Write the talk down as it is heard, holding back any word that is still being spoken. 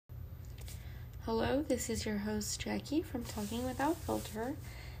Hello, this is your host Jackie from Talking Without Filter.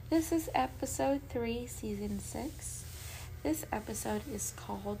 This is episode 3, season 6. This episode is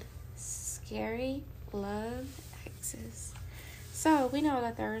called Scary Love Exes. So, we know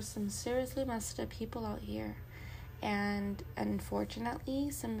that there are some seriously messed up people out here. And unfortunately,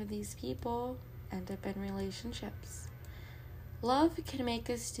 some of these people end up in relationships. Love can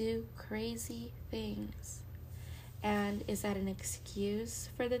make us do crazy things. And is that an excuse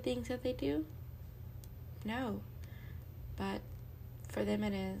for the things that they do? No, but for them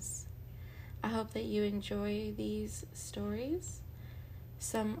it is. I hope that you enjoy these stories.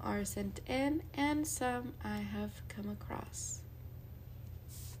 Some are sent in and some I have come across.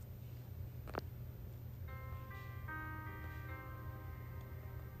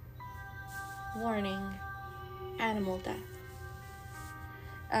 Warning: animal death.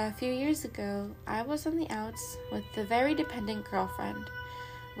 A few years ago, I was on the outs with a very dependent girlfriend.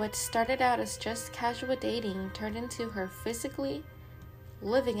 What started out as just casual dating turned into her physically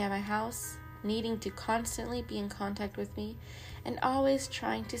living at my house, needing to constantly be in contact with me, and always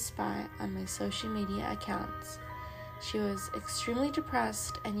trying to spy on my social media accounts. She was extremely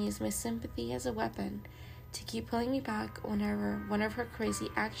depressed and used my sympathy as a weapon to keep pulling me back whenever one of her crazy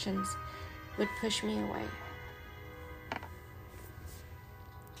actions would push me away.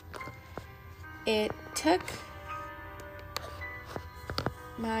 It took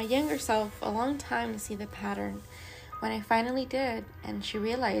my younger self a long time to see the pattern. When I finally did, and she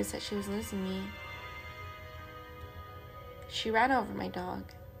realized that she was losing me, she ran over my dog,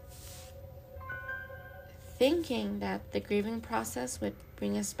 thinking that the grieving process would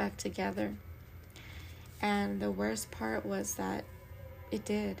bring us back together. And the worst part was that it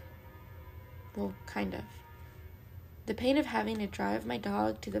did. Well, kind of. The pain of having to drive my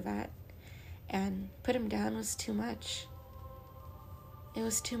dog to the vet and put him down was too much. It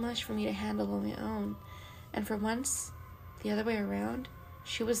was too much for me to handle on my own. And for once, the other way around,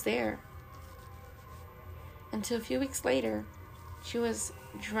 she was there. Until a few weeks later, she was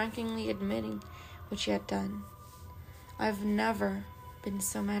drunkenly admitting what she had done. I've never been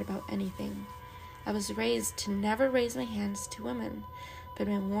so mad about anything. I was raised to never raise my hands to women, but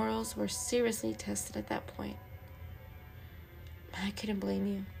my morals were seriously tested at that point. I couldn't blame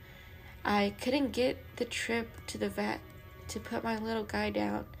you. I couldn't get the trip to the vet to put my little guy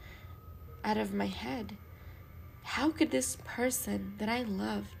down out of my head. How could this person that I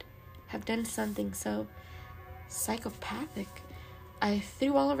loved have done something so psychopathic? I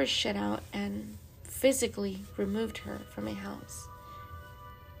threw all of her shit out and physically removed her from my house.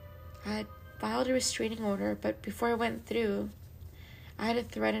 I had filed a restraining order, but before I went through, I had to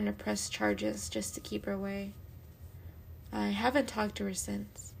threaten to press charges just to keep her away. I haven't talked to her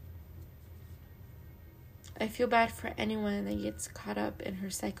since. I feel bad for anyone that gets caught up in her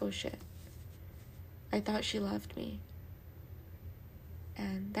psycho shit. I thought she loved me.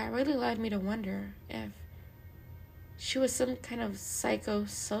 And that really led me to wonder if she was some kind of psycho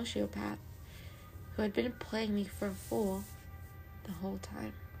sociopath who had been playing me for a fool the whole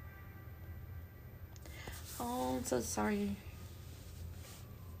time. Oh, I'm so sorry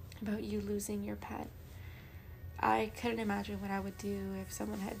about you losing your pet. I couldn't imagine what I would do if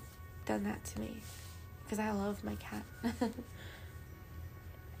someone had done that to me, because I love my cat.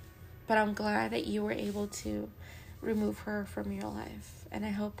 But I'm glad that you were able to remove her from your life, and I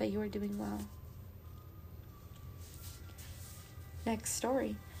hope that you are doing well. Next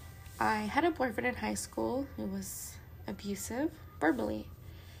story. I had a boyfriend in high school who was abusive verbally,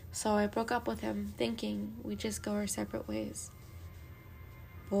 so I broke up with him thinking we'd just go our separate ways.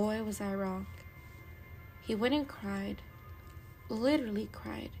 Boy, was I wrong. He went and cried, literally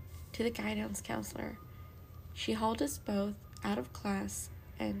cried, to the guidance counselor. She hauled us both out of class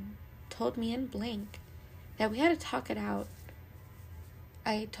and told me in blank that we had to talk it out.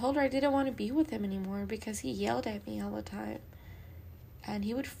 I told her I didn't want to be with him anymore because he yelled at me all the time, and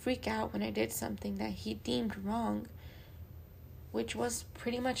he would freak out when I did something that he deemed wrong, which was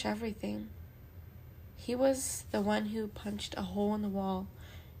pretty much everything. He was the one who punched a hole in the wall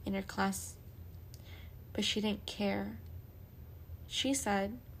in her class, but she didn't care. She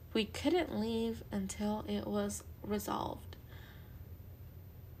said we couldn't leave until it was resolved.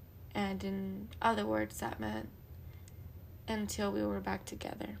 And in other words, that meant until we were back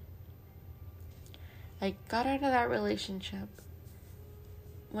together. I got out of that relationship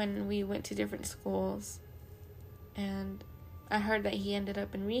when we went to different schools, and I heard that he ended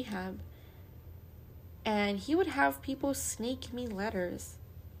up in rehab, and he would have people sneak me letters.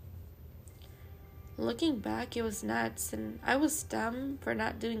 Looking back, it was nuts, and I was dumb for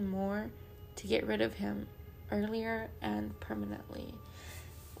not doing more to get rid of him earlier and permanently.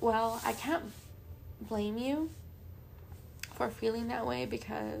 Well, I can't blame you for feeling that way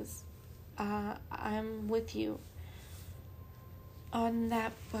because I'm with you on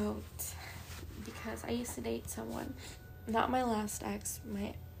that boat, because I used to date someone, not my last ex,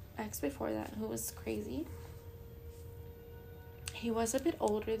 my ex before that, who was crazy. He was a bit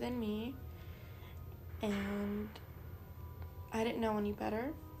older than me, and I didn't know any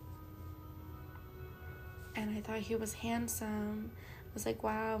better. And I thought he was handsome. I was like,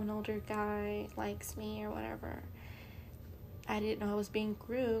 wow, an older guy likes me or whatever. I didn't know I was being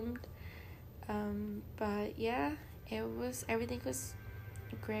groomed. But yeah, everything was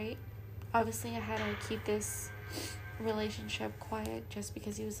great. Obviously, I had to keep this relationship quiet just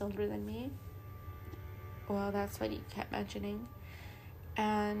because he was older than me. Well, that's what he kept mentioning.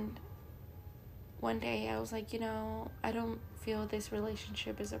 And one day I was like, I don't feel this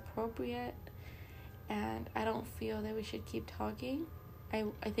relationship is appropriate, and I don't feel that we should keep talking.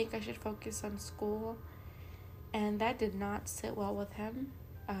 I think I should focus on school. And that did not sit well with him.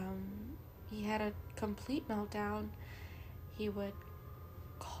 He had a complete meltdown. He would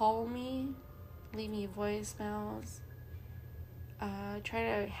call me, leave me voicemails, try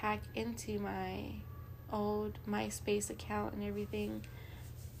to hack into my old MySpace account and everything.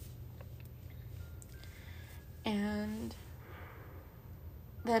 And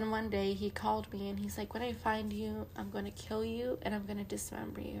then one day he called me and he's like, when I find you, I'm going to kill you and I'm going to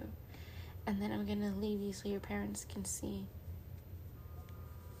dismember you. And then I'm going to leave you so your parents can see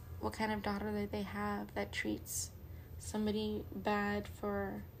what kind of daughter that they have that treats somebody bad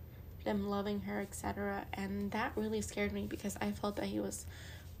for them loving her, etc. And that really scared me because I felt that he was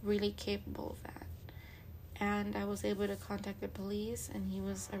really capable of that. And I was able to contact the police and he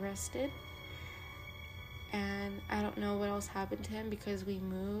was arrested. And I don't know what else happened to him because we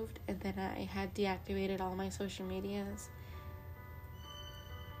moved and then I had deactivated all my social medias.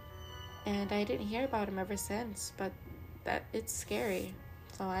 And I didn't hear about him ever since, but that it's scary.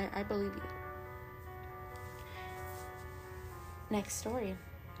 So I believe you. Next story.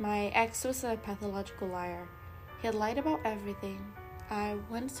 My ex was a pathological liar. He had lied about everything. I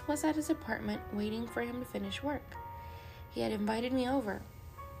once was at his apartment waiting for him to finish work. He had invited me over.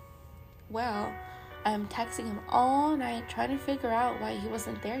 Well, I'm texting him all night trying to figure out why he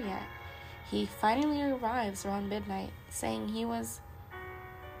wasn't there yet. He finally arrives around midnight, saying he was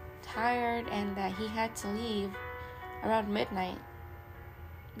tired and that he had to leave around midnight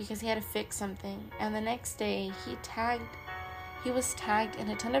because he had to fix something. And the next day he was tagged in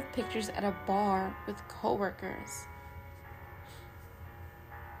a ton of pictures at a bar with coworkers.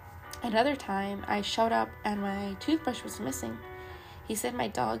 Another time I showed up and my toothbrush was missing. He said my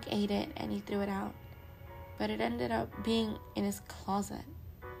dog ate it and he threw it out, but it ended up being in his closet.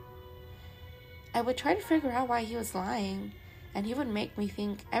 I would try to figure out why he was lying, and he would make me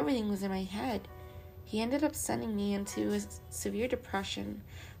think everything was in my head. He ended up sending me into a severe depression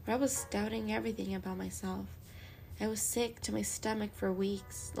where I was doubting everything about myself. I was sick to my stomach for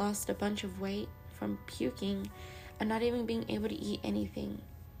weeks, lost a bunch of weight from puking and not even being able to eat anything.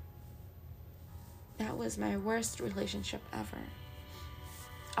 That was my worst relationship ever.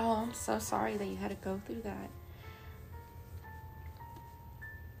 Oh, I'm so sorry that you had to go through that.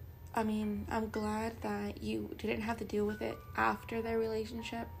 I mean, I'm glad that you didn't have to deal with it after their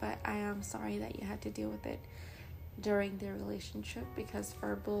relationship, but I am sorry that you had to deal with it during their relationship because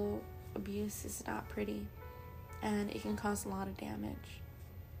verbal abuse is not pretty and it can cause a lot of damage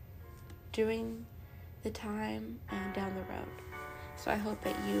during the time and down the road. So I hope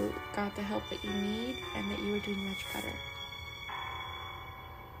that you got the help that you need and that you were doing much better.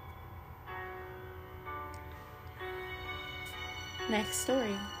 Next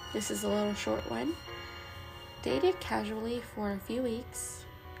story. This is a little short one. Dated casually for a few weeks.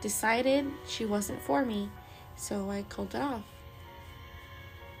 Decided she wasn't for me, so I called it off.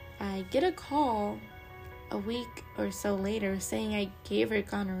 I get a call a week or so later saying I gave her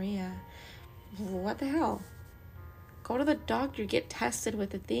gonorrhea. What the hell? Go to the doctor, get tested with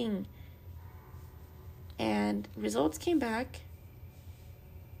the thing. And results came back.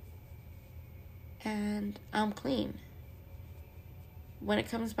 And I'm clean. When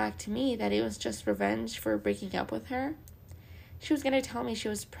it comes back to me that it was just revenge for breaking up with her, she was going to tell me she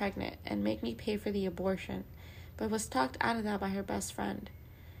was pregnant and make me pay for the abortion, but was talked out of that by her best friend.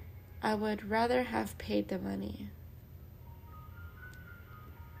 I would rather have paid the money.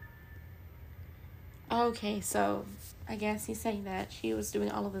 Okay, so I guess he's saying that she was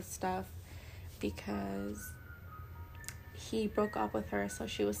doing all of this stuff because he broke up with her, so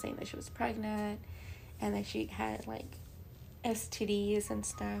she was saying that she was pregnant and that she had STDs and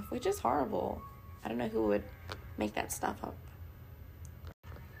stuff, which is horrible. I don't know who would make that stuff up.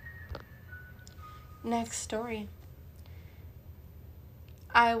 Next story.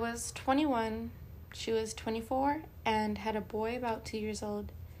 I was 21, she was 24, and had a boy about 2 years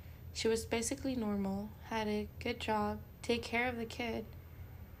old. She was basically normal, had a good job, take care of the kid.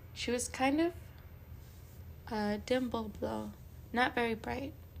 She was kind of a dim bulb though, not very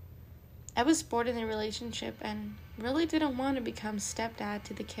bright. I was bored in the relationship and really didn't want to become stepdad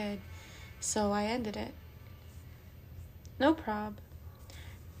to the kid, so I ended it. No prob.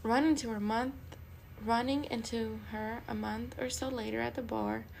 Running into her a month or so later at the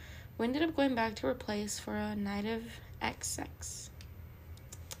bar, we ended up going back to her place for a night of sex.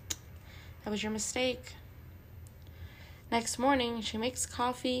 That was your mistake. Next morning, she makes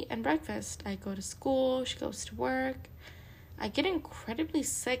coffee and breakfast. I go to school, she goes to work. I get incredibly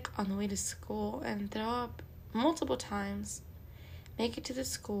sick on the way to school and throw up multiple times. Make it to the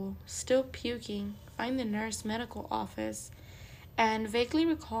school, still puking, find the nurse medical office, and vaguely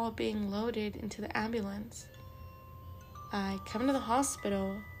recall being loaded into the ambulance. I come to the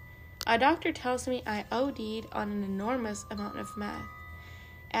hospital. A doctor tells me I OD'd on an enormous amount of meth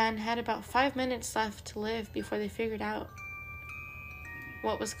and had about 5 minutes left to live before they figured out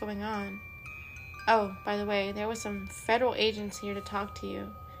what was going on. Oh, by the way, there was some federal agents here to talk to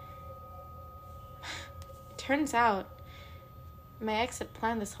you. Turns out, my ex had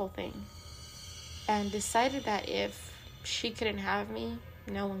planned this whole thing and decided that if she couldn't have me,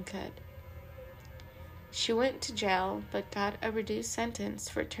 no one could. She went to jail but got a reduced sentence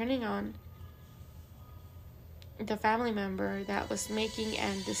for turning on the family member that was making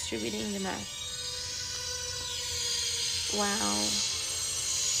and distributing the meth. Wow.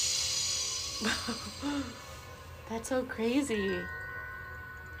 That's so crazy.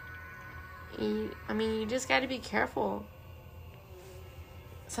 You just gotta be careful.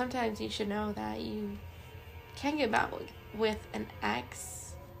 Sometimes you should know that you can't get back with an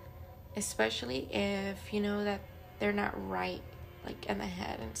ex, especially if you know that they're not right, like in the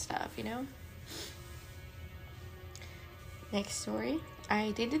head and stuff, you know? Next story.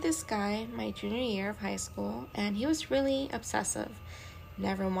 I dated this guy my junior year of high school, and he was really obsessive.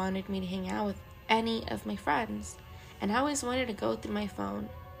 Never wanted me to hang out with any of my friends, and I always wanted to go through my phone,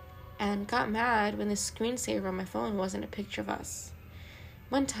 and got mad when the screensaver on my phone wasn't a picture of us.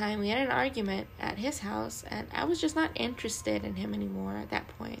 One time we had an argument at his house, and I was just not interested in him anymore at that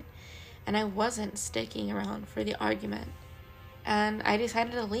point, and I wasn't sticking around for the argument, and I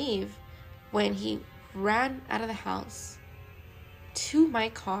decided to leave when he ran out of the house to my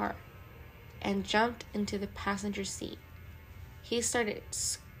car and jumped into the passenger seat. He started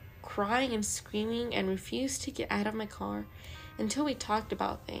crying and screaming and refused to get out of my car until we talked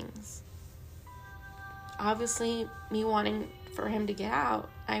about things. Obviously, me wanting for him to get out,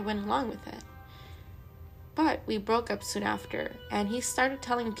 I went along with it. But we broke up soon after, and he started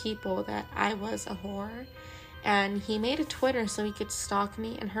telling people that I was a whore, and he made a Twitter so he could stalk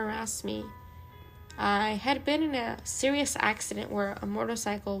me and harass me. I had been in a serious accident where a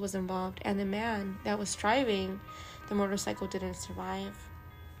motorcycle was involved, and the man that was driving the motorcycle didn't survive.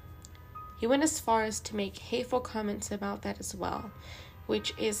 He went as far as to make hateful comments about that as well,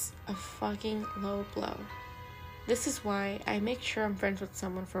 which is a fucking low blow. This is why I make sure I'm friends with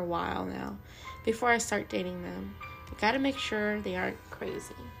someone for a while now, before I start dating them. I gotta make sure they aren't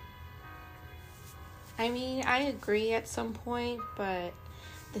crazy. I agree at some point, but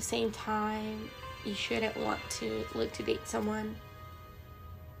at the same time, you shouldn't want to look to date someone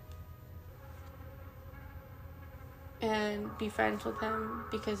and be friends with them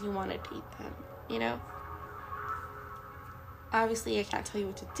because you want to date them, you know? Obviously, I can't tell you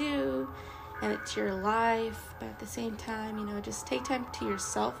what to do, and it's your life, but at the same time, just take time to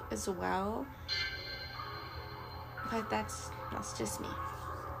yourself as well. But that's just me.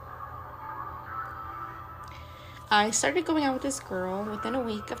 I started going out with this girl within a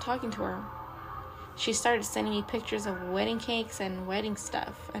week of talking to her. She started sending me pictures of wedding cakes and wedding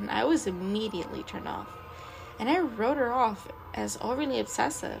stuff, and I was immediately turned off. And I wrote her off as overly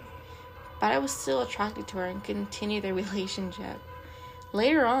obsessive, but I was still attracted to her and continued the relationship.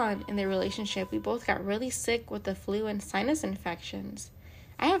 Later on in the relationship, we both got really sick with the flu and sinus infections.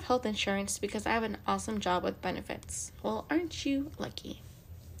 I have health insurance because I have an awesome job with benefits. Well, aren't you lucky?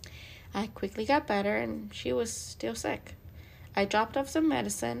 I quickly got better, and she was still sick. I dropped off some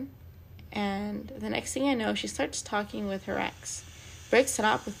medicine, and the next thing I know, she starts talking with her ex, breaks it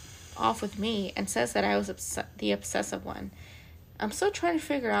off with me, and says that I was the obsessive one. I'm still trying to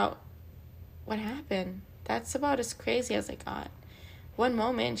figure out what happened. That's about as crazy as I got. One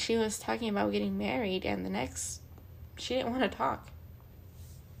moment, she was talking about getting married, and the next, she didn't want to talk.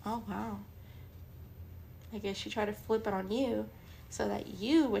 Oh, wow. I guess she tried to flip it on you so that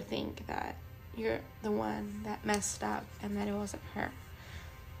you would think that you're the one that messed up and that it wasn't her.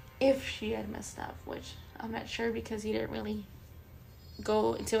 If she had messed up, which I'm not sure because you didn't really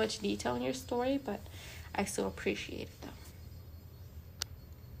go into much detail in your story, but I still appreciate it though.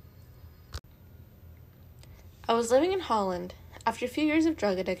 I was living in Holland. After a few years of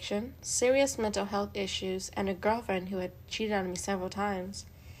drug addiction, serious mental health issues, and a girlfriend who had cheated on me several times,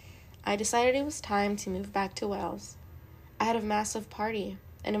 I decided it was time to move back to Wales. I had a massive party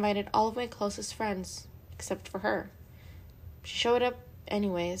and invited all of my closest friends, except for her. She showed up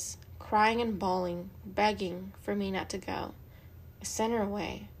anyways, crying and bawling, begging for me not to go. I sent her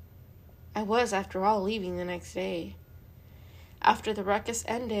away. I was, after all, leaving the next day. After the ruckus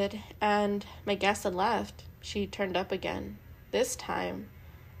ended and my guests had left, she turned up again. This time,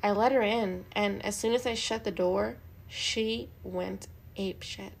 I let her in, and as soon as I shut the door, she went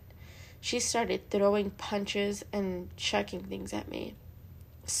apeshit. She started throwing punches and chucking things at me,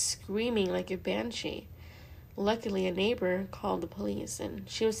 screaming like a banshee. Luckily, a neighbor called the police, and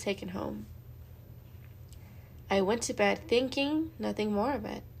she was taken home. I went to bed thinking nothing more of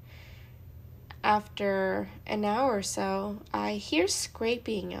it. After an hour or so, I hear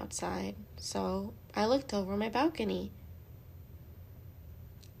scraping outside, so I looked over my balcony.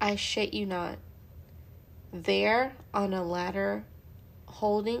 I shit you not. There, on a ladder,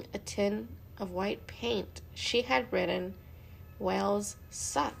 holding a tin of white paint, she had written, "Wales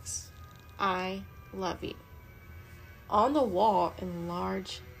sucks. I love you," on the wall in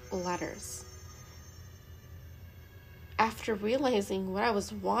large letters. After realizing what I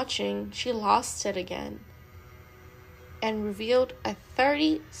was watching, she lost it again and revealed a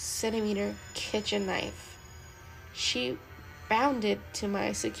 30-centimeter kitchen knife. She bounded to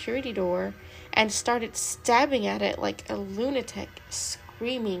my security door and started stabbing at it like a lunatic,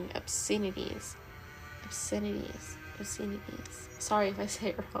 screaming obscenities. Sorry if I say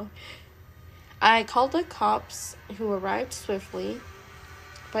it wrong. I called the cops, who arrived swiftly,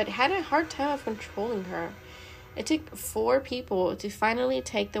 but had a hard time of controlling her. It took 4 people to finally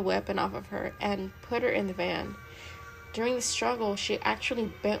take the weapon off of her and put her in the van. During the struggle, she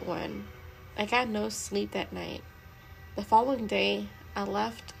actually bit one. I got no sleep that night. The following day, I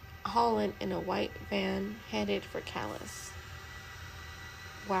left Holland in a white van headed for Calais.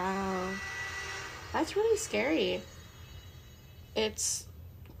 Wow. That's really scary. It's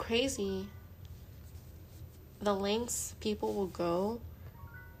crazy the lengths people will go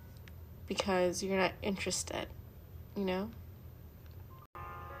because you're not interested, you know?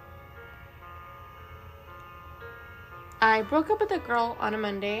 I broke up with a girl on a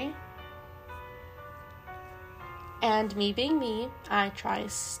Monday, and me being me, I tried to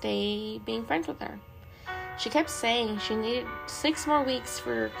stay being friends with her. She kept saying she needed 6 more weeks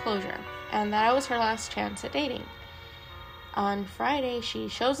for closure, and that was her last chance at dating. On Friday, she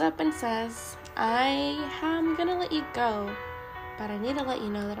shows up and says, "I am gonna let you go, but I need to let you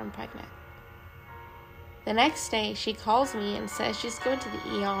know that I'm pregnant." The next day, she calls me and says she's going to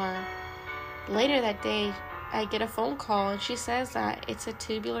the ER. Later that day, I get a phone call and she says that it's a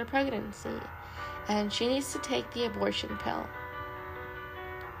tubular pregnancy and she needs to take the abortion pill.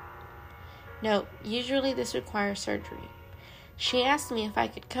 No, usually this requires surgery. She asked me if I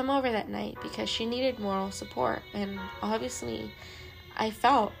could come over that night because she needed moral support, and obviously I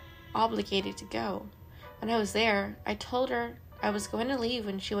felt obligated to go. When I was there, I told her I was going to leave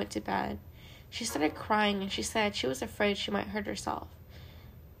when she went to bed. She started crying and she said she was afraid she might hurt herself.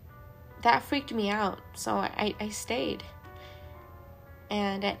 That freaked me out, so I stayed.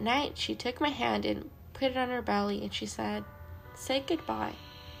 And at night, she took my hand and put it on her belly and she said, "Say goodbye."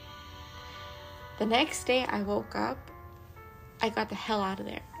 The next day I woke up, I got the hell out of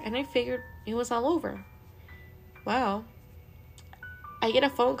there, and I figured it was all over. Well, I get a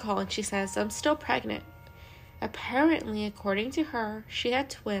phone call and she says, "I'm still pregnant." Apparently, according to her, she had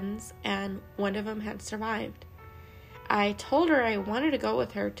twins and one of them had survived. I told her I wanted to go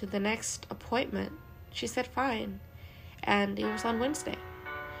with her to the next appointment. She said fine, and it was on Wednesday.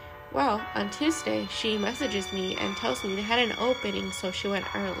 Well, on Tuesday, she messages me and tells me they had an opening, so she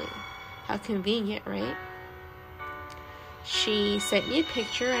went early. How convenient, right? She sent me a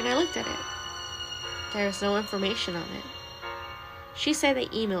picture and I looked at it. There's no information on it. She said they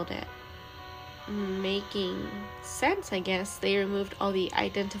emailed it. Making sense, I guess. They removed all the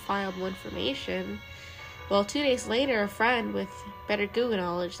identifiable information. Well, 2 days later, a friend with better Google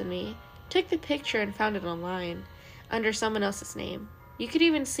knowledge than me took the picture and found it online under someone else's name. You could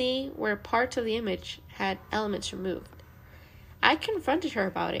even see where parts of the image had elements removed. I confronted her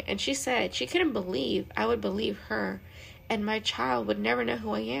about it, and she said she couldn't believe I would believe her, and my child would never know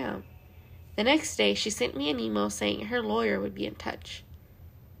who I am. The next day, she sent me an email saying her lawyer would be in touch.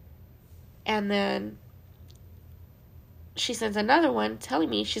 And then she sends another one telling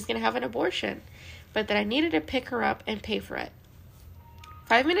me she's going to have an abortion, but that I needed to pick her up and pay for it.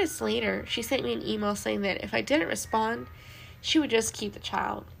 5 minutes later, she sent me an email saying that if I didn't respond, she would just keep the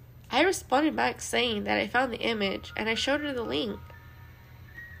child. I responded back saying that I found the image and I showed her the link,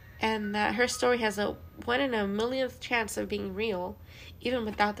 and that her story has a 1 in a millionth chance of being real, even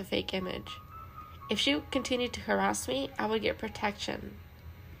without the fake image. If she continued to harass me, I would get protection.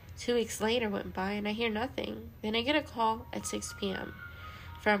 2 weeks later went by and I hear nothing. Then I get a call at 6 p.m.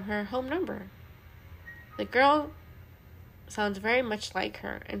 from her home number. The girl sounds very much like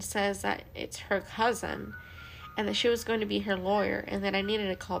her and says that it's her cousin and that she was going to be her lawyer and that I needed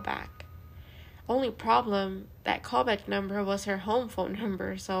to call back. Only problem, that callback number was her home phone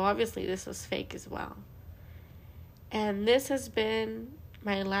number, so obviously this was fake as well. And this has been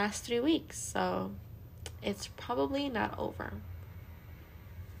my last 3 weeks, so it's probably not over.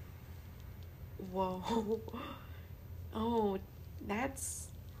 Whoa. Oh, that's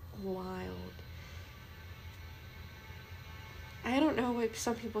wild. I don't know if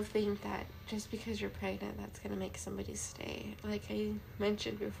some people think that just because you're pregnant, that's going to make somebody stay. Like I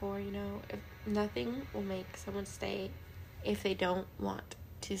mentioned before, if nothing will make someone stay if they don't want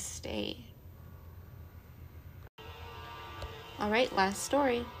to stay. Alright, last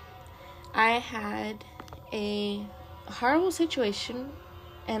story. I had a horrible situation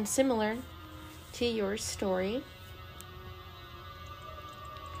and similar to your story.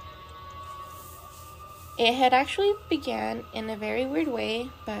 It had actually began in a very weird way,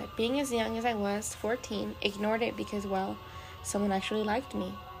 but being as young as I was, 14, ignored it because, well, someone actually liked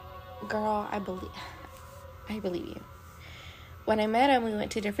me. Girl, I believe you. When I met him, we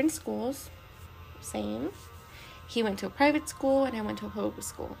went to different schools. Same. He went to a private school and I went to a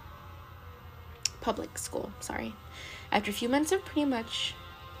public school, sorry. After a few months of pretty much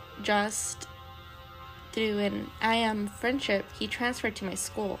just through an I am friendship, he transferred to my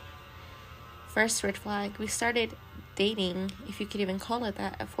school. First red flag, we started dating, if you could even call it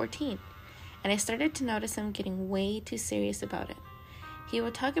that, at 14. And I started to notice him getting way too serious about it. He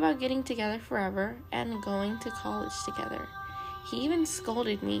would talk about getting together forever and going to college together. He even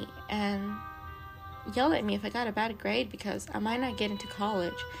scolded me and yelled at me if I got a bad grade because I might not get into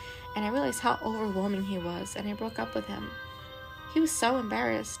college. And I realized how overwhelming he was, and I broke up with him. He was so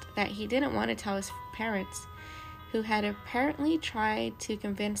embarrassed that he didn't want to tell his parents, who had apparently tried to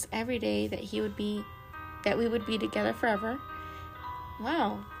convince every day that we would be together forever.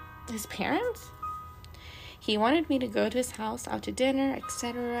 Wow, his parents? He wanted me to go to his house, out to dinner,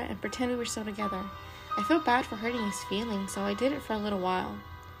 etc., and pretend we were still together. I felt bad for hurting his feelings, so I did it for a little while.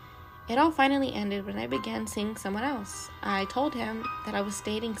 It all finally ended when I began seeing someone else. I told him that I was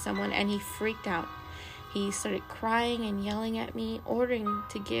dating someone, and he freaked out. He started crying and yelling at me, ordering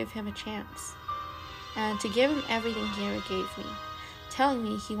to give him a chance, and to give him everything he ever gave me, telling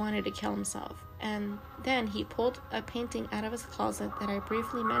me he wanted to kill himself. And then he pulled a painting out of his closet that I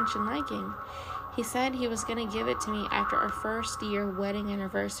briefly mentioned liking. He said he was going to give it to me after our first year wedding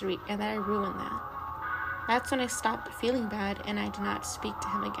anniversary, and that I ruined that. That's when I stopped feeling bad and I did not speak to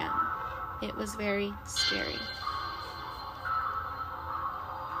him again. It was very scary.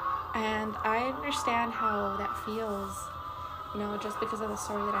 And I understand how that feels, just because of the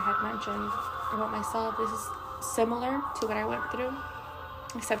story that I had mentioned about myself. This is similar to what I went through,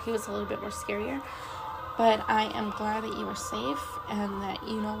 except he was a little bit more scarier. But I am glad that you are safe and that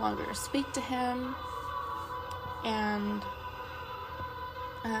you no longer speak to him. And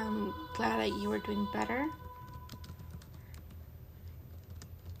I'm glad that you are doing better.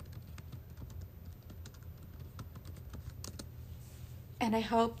 And I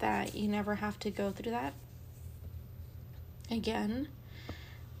hope that you never have to go through that again.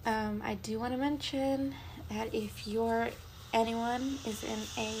 I do want to mention that if anyone is in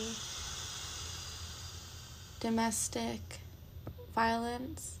a domestic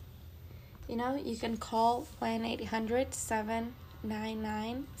violence, you can call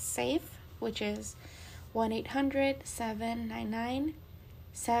 1-800-799-SAFE, which is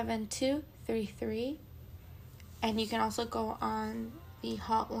 1-800-799-7233. And you can also go on the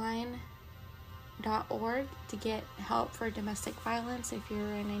hotline.org to get help for domestic violence if you're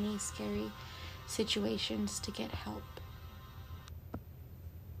in any scary situations, to get help.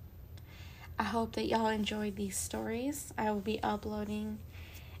 I hope that y'all enjoyed these stories. I will be uploading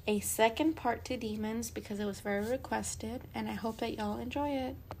a second part to Demons because it was very requested, and I hope that y'all enjoy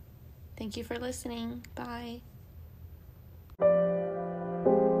it. Thank you for listening. Bye.